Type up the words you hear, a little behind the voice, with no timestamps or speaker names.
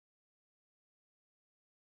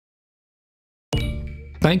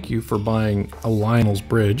Thank you for buying a Lyonel's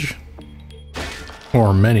bridge,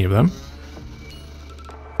 or many of them.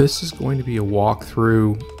 This is going to be a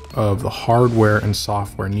walkthrough of the hardware and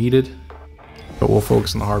software needed, but we'll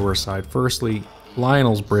focus on the hardware side. Firstly,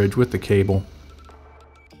 Lyonel's bridge with the cable.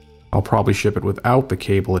 I'll probably ship it without the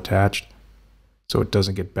cable attached so it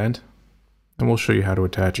doesn't get bent, and we'll show you how to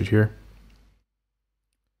attach it here.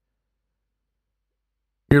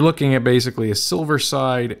 You're looking at basically a silver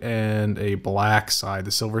side and a black side.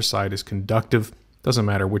 The silver side is conductive. Doesn't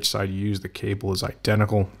matter which side you use, the cable is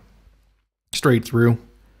identical straight through.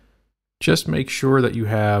 Just make sure that you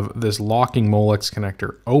have this locking Molex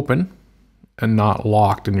connector open and not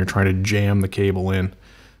locked and you're trying to jam the cable in.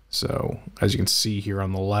 So as you can see here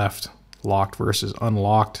on the left, locked versus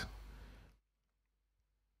unlocked.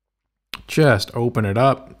 Just open it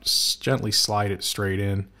up, gently slide it straight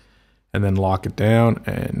in, and then lock it down,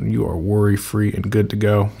 and you are worry-free and good to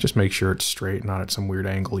go. Just make sure it's straight, not at some weird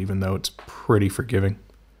angle, even though it's pretty forgiving.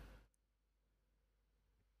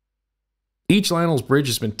 Each Lyonel's bridge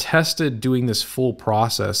has been tested doing this full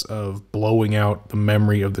process of blowing out the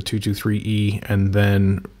memory of the 223E and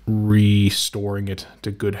then restoring it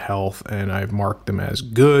to good health, and I've marked them as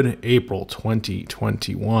good April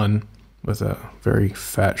 2021 with a very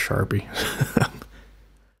fat Sharpie.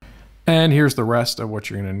 And here's the rest of what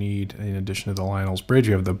you're going to need in addition to the Lyonel's bridge.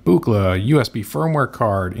 You have the Buchla USB firmware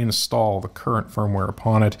card. Install the current firmware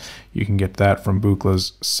upon it. You can get that from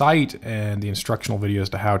Buchla's site and the instructional videos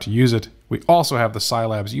to how to use it. We also have the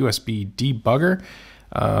Silabs USB debugger.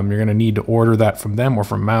 You're going to need to order that from them or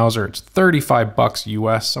from Mouser. It's 35 bucks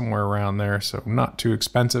US, somewhere around there, so not too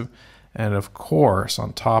expensive. And of course,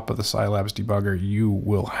 on top of the Silabs debugger, you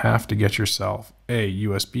will have to get yourself a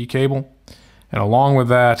USB cable. And along with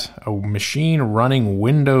that, a machine running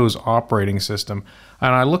Windows operating system.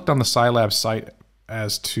 And I looked on the Silabs site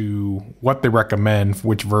as to what they recommend,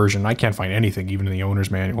 which version. I can't find anything, even in the owner's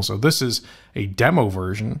manual. So this is a demo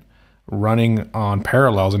version running on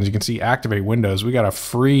Parallels. And as you can see, activate Windows. We got a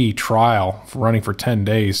free trial running for 10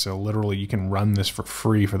 days. So literally you can run this for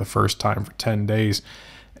free for the first time for 10 days.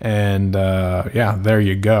 And yeah, there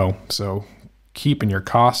you go. So keeping your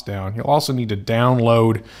costs down. You'll also need to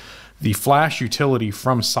download the Flash utility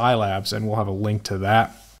from Silabs, and we'll have a link to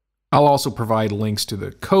that. I'll also provide links to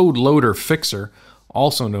the Code Loader Fixer,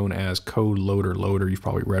 also known as Code Loader Loader. You've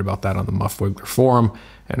probably read about that on the Muff Wiggler forum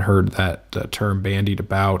and heard that term bandied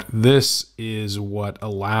about. This is what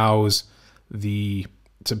allows the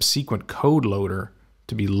subsequent code loader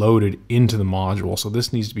to be loaded into the module. So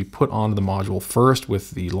this needs to be put onto the module first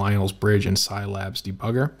with the Lyonel's bridge and Silabs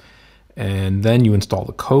debugger. And then you install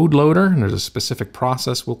the code loader, and there's a specific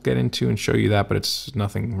process we'll get into and show you that, but it's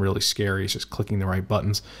nothing really scary. It's just clicking the right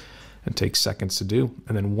buttons and takes seconds to do.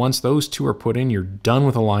 And then once those two are put in, you're done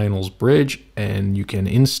with the Lyonel's bridge, and you can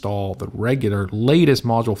install the regular latest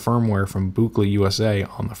module firmware from Buchla USA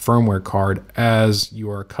on the firmware card as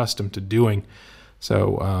you are accustomed to doing.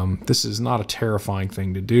 So this is not a terrifying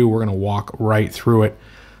thing to do. We're going to walk right through it.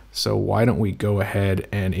 So why don't we go ahead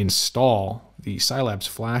and install the Silabs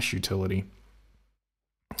Flash utility.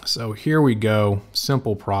 So here we go,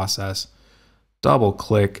 simple process. Double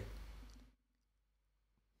click,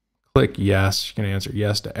 click yes. You can answer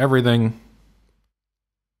yes to everything.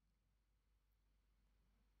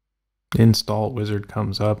 Install wizard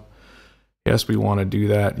comes up. Yes, we want to do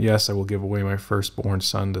that. Yes, I will give away my firstborn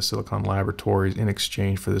son to Silicon Laboratories in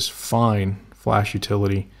exchange for this fine Flash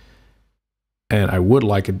utility. And I would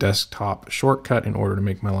like a desktop shortcut in order to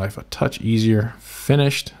make my life a touch easier.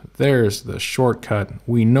 Finished. There's the shortcut.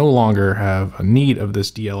 We no longer have a need of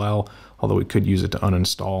this DLL, although we could use it to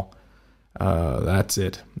uninstall. That's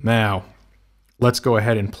it. Now, let's go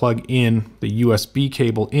ahead and plug in the USB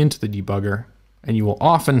cable into the debugger. And you will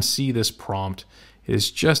often see this prompt. It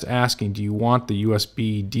is just asking, do you want the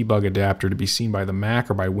USB debug adapter to be seen by the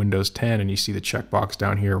Mac or by Windows 10? And you see the checkbox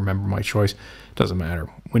down here, remember my choice. Doesn't matter,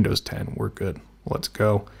 Windows 10, we're good. Let's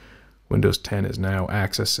go. Windows 10 is now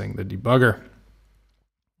accessing the debugger.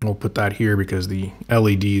 We'll put that here because the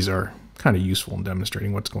LEDs are kind of useful in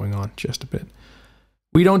demonstrating what's going on just a bit.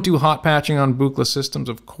 We don't do hot patching on Buchla systems,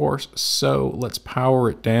 of course, so let's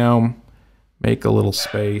power it down, make a little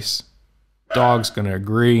space. Dog's gonna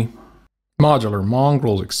agree. Modular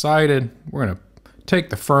Mongrel's excited. We're going to take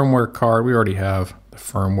the firmware card. We already have the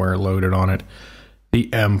firmware loaded on it,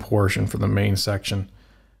 the M portion for the main section,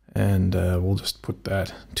 and we'll just put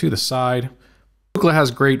that to the side. Buchla has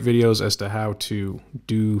great videos as to how to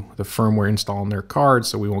do the firmware install on their cards,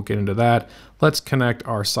 so we won't get into that. Let's connect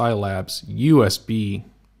our Silabs USB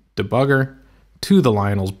debugger to the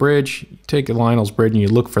Lyonel's bridge. You take the Lyonel's bridge and you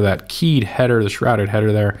look for that keyed header, the shrouded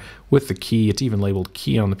header there with the key. It's even labeled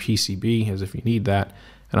key on the PCB as if you need that.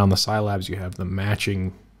 And on the Silabs, you have the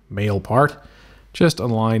matching male part. Just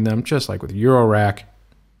align them just like with Eurorack.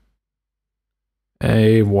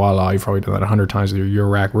 Et voila, you've probably done that 100 times with your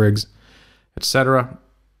Eurorack rigs, etc.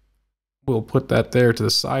 We'll put that there to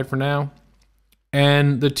the side for now.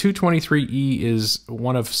 And the 223E is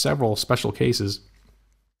one of several special cases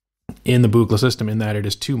in the Buchla system in that it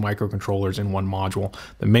is 2 microcontrollers in one module.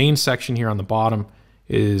 The main section here on the bottom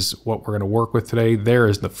is what we're going to work with today. There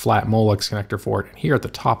is the flat Molex connector for it. And here at the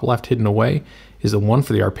top left hidden away is the one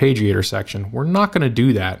for the arpeggiator section. We're not going to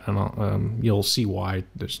do that, and you'll see why.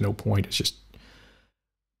 There's no point. It's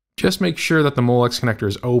just make sure that the Molex connector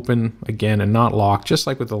is open again and not locked, just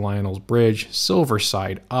like with the Lyonel's bridge. Silver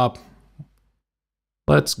side up.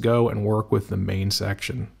 Let's go and work with the main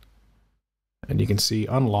section. And you can see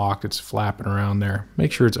unlocked, it's flapping around there.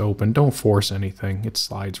 Make sure it's open, don't force anything. It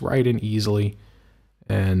slides right in easily.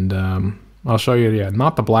 And I'll show you, yeah,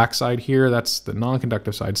 not the black side here, that's the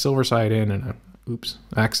non-conductive side, silver side in, and oops,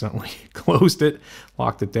 accidentally closed it,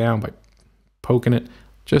 locked it down by poking it.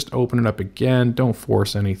 Just open it up again, don't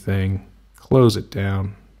force anything, close it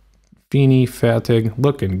down. Fini, Fatig,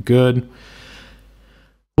 looking good.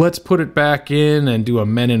 Let's put it back in and do a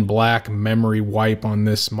Men in Black memory wipe on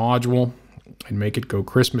this module and make it go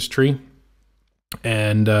Christmas tree.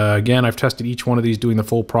 And again, I've tested each one of these doing the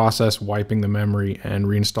full process, wiping the memory and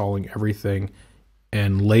reinstalling everything,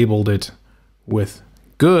 and labeled it with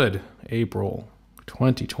good April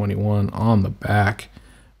 2021 on the back.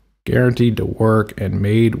 Guaranteed to work and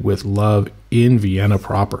made with love in Vienna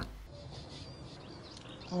proper.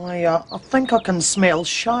 I think I can smell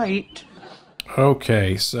shite.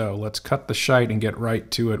 Okay, so let's cut the shite and get right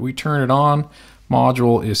to it. We turn it on.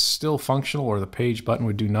 Module is still functional, or the page button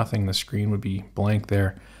would do nothing. The screen would be blank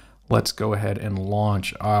there. Let's go ahead and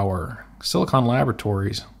launch our Silicon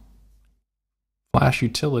Laboratories Flash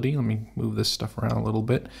utility. Let me move this stuff around a little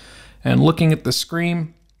bit. And looking at the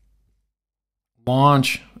screen,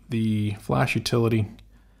 launch the Flash utility.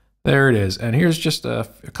 There it is. And here's just a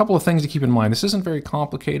couple of things to keep in mind. This isn't very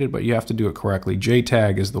complicated, but you have to do it correctly.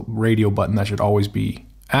 JTAG is the radio button that should always be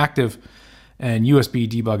active, and USB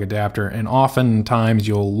debug adapter. And oftentimes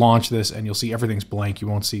you'll launch this and you'll see everything's blank. You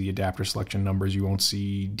won't see the adapter selection numbers. You won't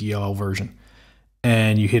see DLL version.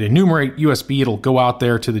 And you hit enumerate USB, it'll go out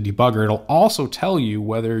there to the debugger. It'll also tell you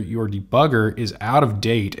whether your debugger is out of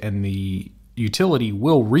date, and the utility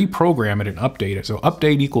will reprogram it and update it. So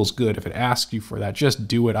update equals good. If it asks you for that, just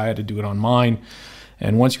do it. I had to do it on mine.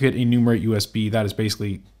 And once you hit enumerate USB, that is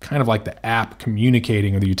basically kind of like the app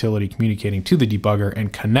communicating, or the utility communicating to the debugger,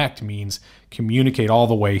 and connect means communicate all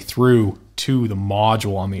the way through to the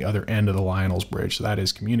module on the other end of the Lyonel's bridge. So that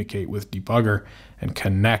is communicate with debugger, and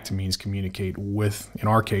connect means communicate with, in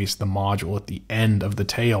our case, the module at the end of the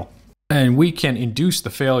tail. And we can induce the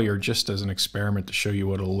failure just as an experiment to show you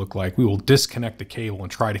what it'll look like. We will disconnect the cable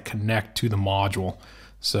and try to connect to the module.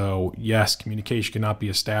 So yes, communication cannot be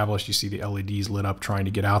established. You see the LEDs lit up trying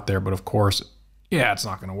to get out there, but of course, yeah, it's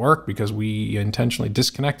not going to work because we intentionally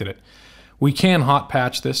disconnected it. We can hot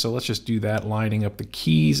patch this, so let's just do that, lining up the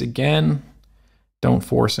keys again. Don't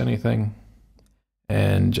force anything,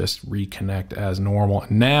 and just reconnect as normal.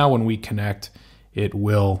 Now when we connect, it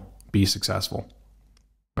will be successful.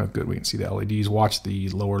 Oh, good, we can see the LEDs. Watch the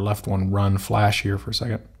lower left one run flash here for a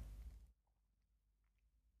second.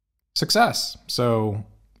 Success. So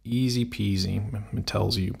easy peasy. It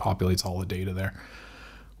tells you, populates all the data there.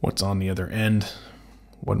 What's on the other end,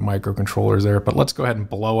 what microcontroller is there. But let's go ahead and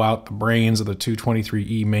blow out the brains of the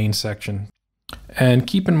 223E main section. And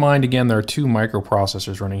keep in mind, again, there are 2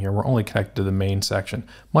 microprocessors running here. We're only connected to the main section.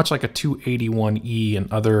 Much like a 281E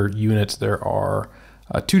and other units, there are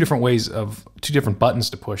 2 different buttons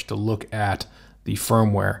to push to look at the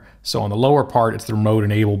firmware. So on the lower part, it's the remote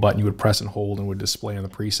enable button. You would press and hold and would display on the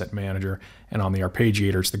preset manager. And on the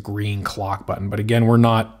arpeggiator, it's the green clock button. But again, we're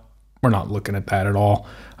not looking at that at all.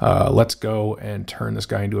 Let's go and turn this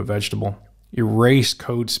guy into a vegetable. Erase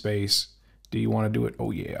code space. Do you want to do it?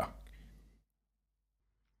 Oh yeah.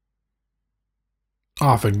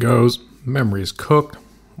 Off it goes. Memory is cooked.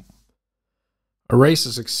 Erase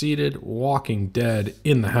has succeeded. Walking Dead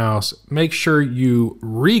in the house. Make sure you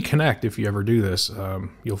reconnect if you ever do this.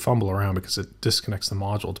 You'll fumble around because it disconnects the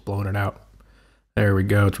module. It's blowing it out. There we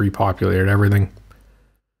go. It's repopulated everything.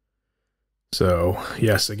 So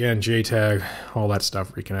yes, again, JTAG, all that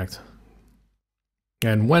stuff, reconnect.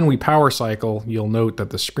 And when we power cycle, you'll note that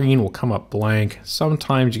the screen will come up blank.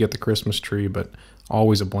 Sometimes you get the Christmas tree, but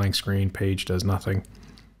always a blank screen. Page does nothing.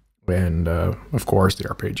 And of course, the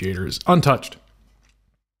arpeggiator is untouched.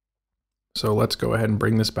 So let's go ahead and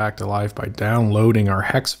bring this back to life by downloading our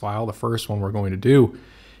hex file. The first one we're going to do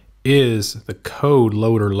is the code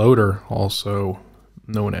loader, also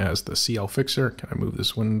known as the CL fixer. Can I move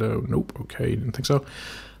this window? Nope. Okay, didn't think so.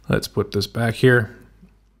 Let's put this back here.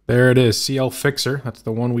 There it is, CL fixer. That's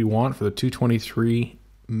the one we want for the 223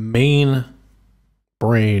 main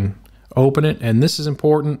brain. Open it, and this is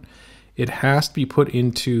important. It has to be put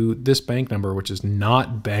into this bank number, which is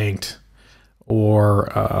not banked, or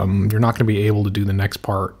you're not going to be able to do the next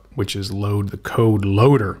part, which is load the code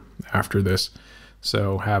loader after this.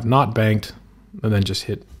 So have not banked, and then just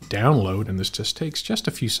hit download, and this just takes just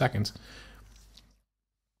a few seconds.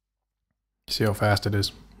 See how fast it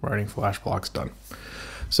is. Writing flash blocks done.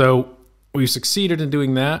 So we've succeeded in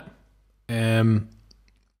doing that, and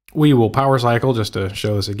we will power cycle just to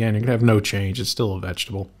show this again. You're gonna have no change. It's still a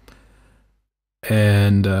vegetable,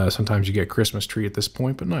 and sometimes you get Christmas tree at this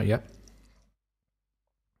point, but not yet.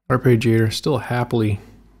 Arpeggiator still happily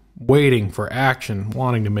waiting for action,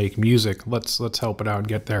 wanting to make music. Let's help it out and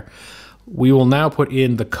get there. We will now put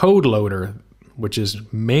in the code loader, which is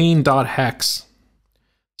main.hex.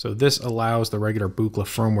 So this allows the regular Buchla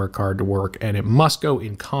firmware card to work, and it must go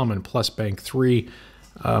in common plus bank 3.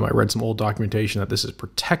 I read some old documentation that this is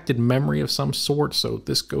protected memory of some sort, so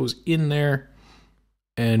this goes in there,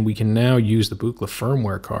 and we can now use the Buchla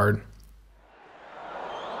firmware card.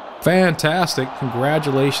 Fantastic.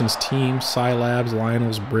 Congratulations, team. Silabs,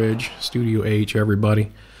 Lyonel's Bridge, Studio.h,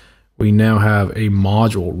 everybody. We now have a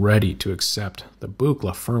module ready to accept the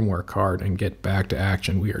Buchla firmware card and get back to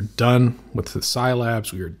action. We are done with the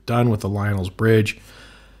Silabs. We are done with the Lyonel's Bridge.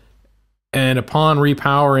 And upon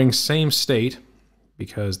repowering, same state,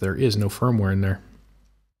 because there is no firmware in there.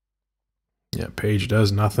 Yeah, page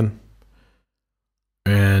does nothing.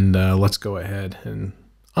 And let's go ahead and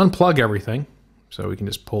unplug everything. So we can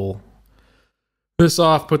just pull this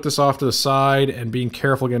off, put this off to the side, and being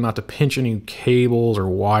careful again not to pinch any cables or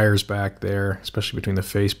wires back there, especially between the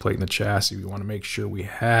faceplate and the chassis. We want to make sure we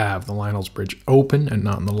have the Lyonel's Bridge open and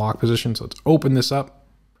not in the lock position. So let's open this up,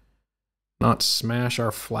 not smash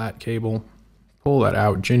our flat cable, pull that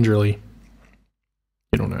out gingerly.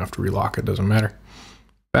 You don't have to relock it, doesn't matter.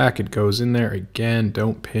 Back it goes in there. Again,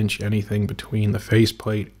 don't pinch anything between the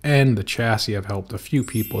faceplate and the chassis. I've helped a few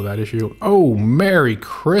people with that issue. Oh, Merry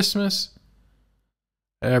Christmas.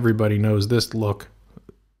 Everybody knows this look.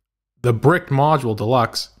 The brick module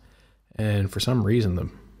deluxe. And for some reason, the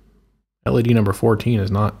LED number 14 is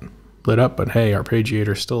not lit up, but hey,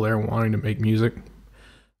 Arpeggiator's still there wanting to make music.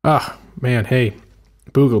 Ah, man, hey,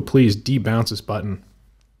 Buchla, please debounce this button.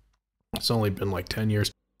 It's only been like 10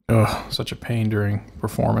 years. Oh, such a pain during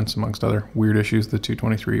performance, amongst other weird issues. The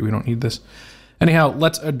 223, we don't need this. Anyhow,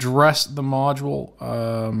 let's address the module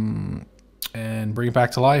and bring it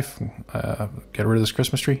back to life. Get rid of this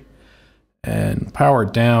Christmas tree and power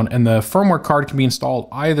it down. And the firmware card can be installed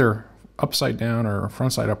either upside down or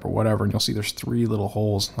front side up or whatever. And you'll see there's 3 little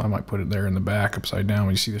holes. I might put it there in the back upside down.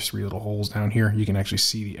 When you see there's 3 little holes down here, you can actually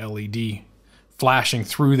see the LED flashing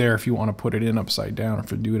through there if you want to put it in upside down or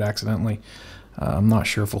if you do it accidentally. I'm not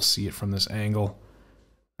sure if we'll see it from this angle.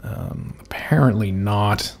 Apparently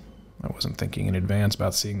not. I wasn't thinking in advance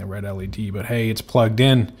about seeing the red LED, but hey, it's plugged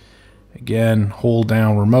in. Again, hold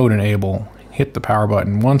down remote enable, hit the power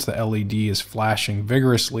button. Once the LED is flashing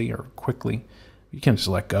vigorously or quickly, you can just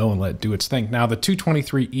let go and let it do its thing. Now the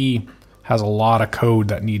 223E has a lot of code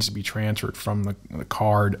that needs to be transferred from the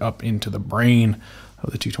card up into the brain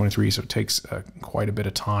of the 223, so it takes quite a bit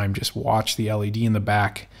of time. Just watch the LED in the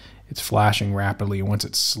back. It's flashing rapidly. Once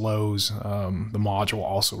it slows, the module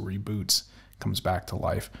also reboots, comes back to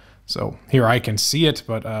life. So here I can see it,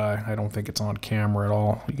 but I don't think it's on camera at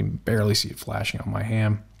all. You can barely see it flashing on my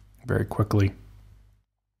ham very quickly.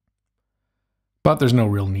 But there's no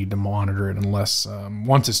real need to monitor it unless,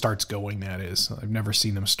 once it starts going, that is. I've never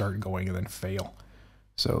seen them start going and then fail.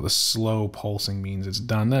 So the slow pulsing means it's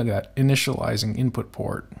done. Look at that initializing input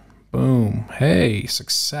port. Boom. Hey,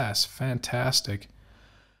 success. Fantastic.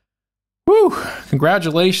 Woo!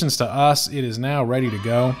 Congratulations to us. It is now ready to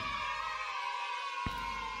go.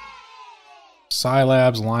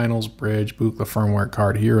 Silabs, Lyonel's Bridge, Buchla firmware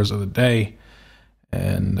card, heroes of the day.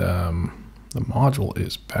 And the module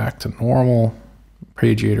is back to normal.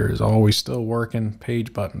 Arpeggiator is always still working.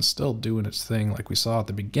 Page button still doing its thing like we saw at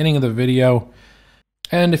the beginning of the video.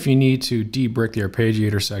 And if you need to debrick the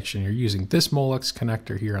Arpeggiator section, you're using this Molex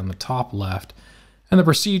connector here on the top left. And the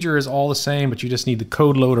procedure is all the same, but you just need the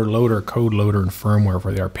code loader, code loader, and firmware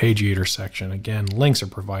for the Arpeggiator section. Again, links are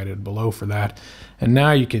provided below for that. And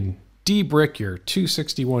now you can debrick your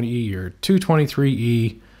 261E, your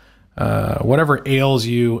 223E, whatever ails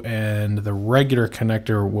you, and the regular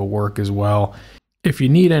connector will work as well. If you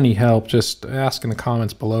need any help, just ask in the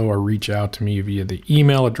comments below or reach out to me via the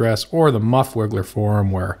email address or the Muff Wiggler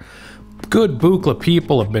forum, where good Buchla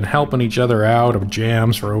people have been helping each other out of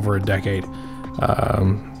jams for over a decade.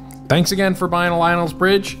 Thanks again for buying a Lyonel's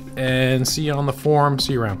bridge, and see you on the forum.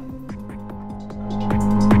 See you around.